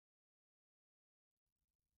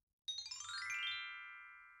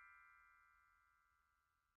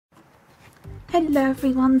Hello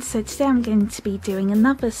everyone, so today I'm going to be doing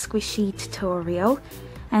another squishy tutorial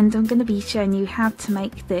and I'm going to be showing you how to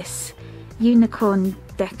make this unicorn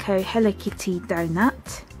deco Hello Kitty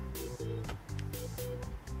donut.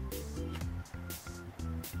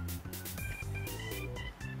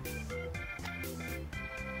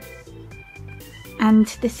 And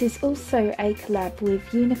this is also a collab with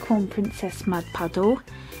UnicornPrincessMudPuddle,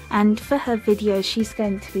 and for her video she's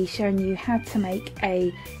going to be showing you how to make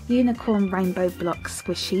a unicorn rainbow block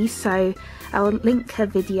squishy, so I will link her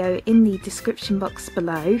video in the description box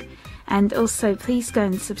below, and also please go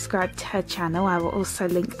and subscribe to her channel. I will also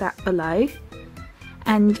link that below.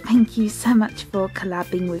 And thank you so much for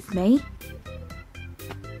collabing with me.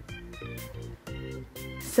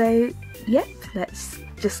 So yep, let's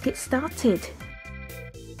just get started.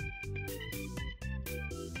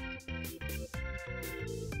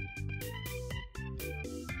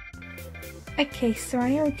 Okay, so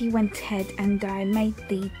I already went ahead and I made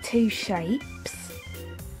the two shapes.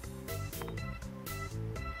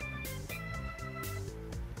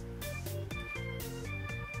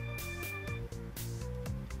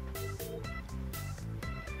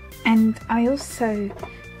 And I also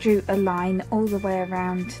drew a line all the way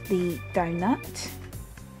around the donut.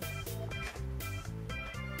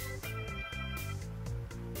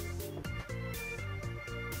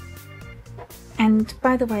 And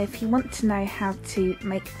by the way, if you want to know how to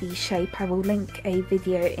make the shape, I will link a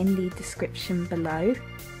video in the description below.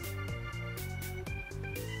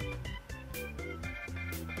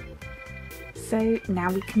 So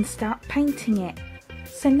now we can start painting it.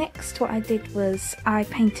 So next what I did was I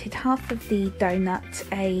painted half of the donut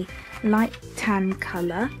a light tan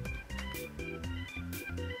colour.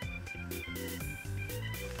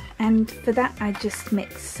 And for that I just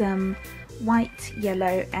mixed some white,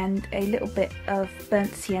 yellow and a little bit of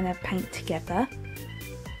burnt sienna paint together,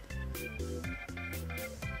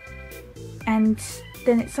 and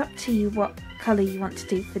then it's up to you what colour you want to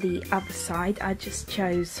do for the other side. I just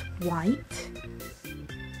chose white.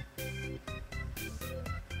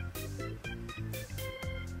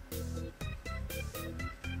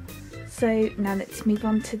 So now let's move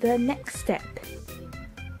on to the next step.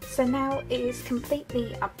 So now it is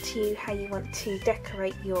completely up to you how you want to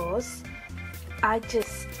decorate yours. I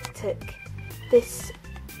just took this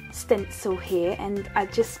stencil here and I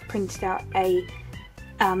just printed out a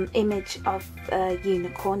image of a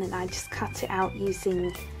unicorn, and I just cut it out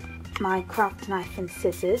using my craft knife and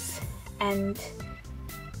scissors. And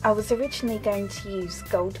I was originally going to use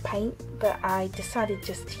gold paint, but I decided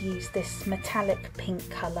just to use this metallic pink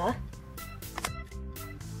colour.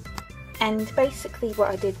 And basically what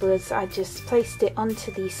I did was I just placed it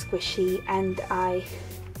onto the squishy and I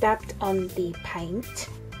dabbed on the paint,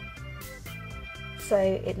 so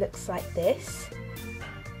it looks like this.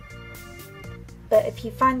 But if you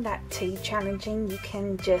find that too challenging, you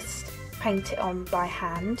can just paint it on by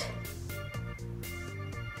hand.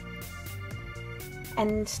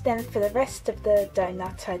 And then for the rest of the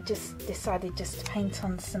donut I just decided just to paint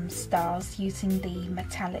on some stars using the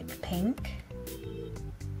metallic pink.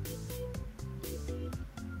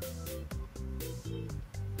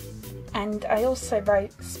 And I also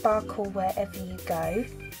wrote "sparkle wherever you go."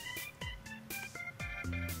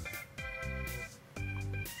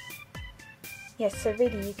 Yes, so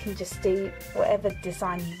really you can just do whatever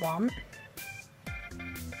design you want.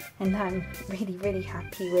 And I'm really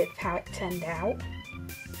happy with how it turned out.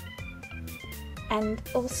 And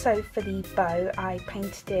also for the bow I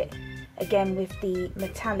painted it again with the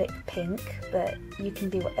metallic pink, but you can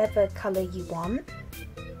do whatever colour you want.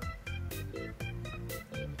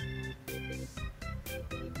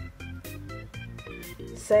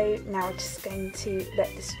 So now we're just going to let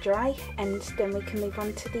this dry and then we can move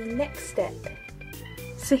on to the next step.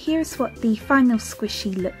 So here's what the final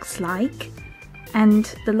squishy looks like, and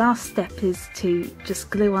the last step is to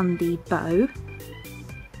just glue on the bow.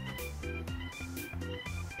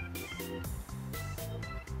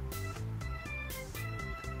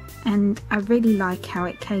 And I really like how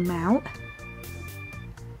it came out.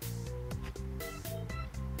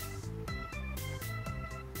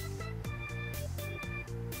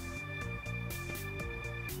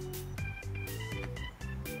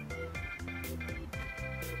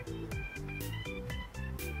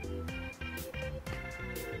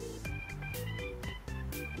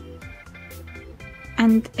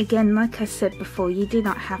 And again, like I said before, you do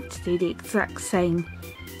not have to do the exact same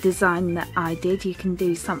design that I did. You can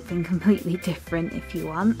do something completely different if you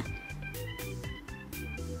want.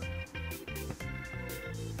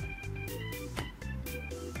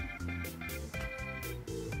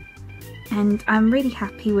 and I'm really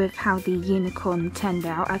happy with how the unicorn turned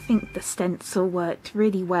out. I think the stencil worked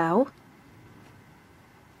really well.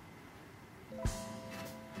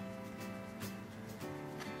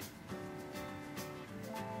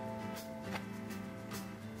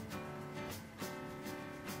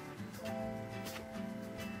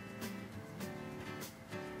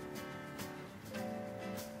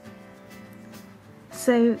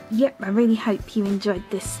 So yep, I really hope you enjoyed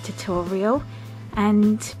this tutorial,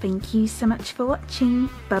 and thank you so much for watching.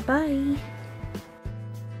 Bye bye.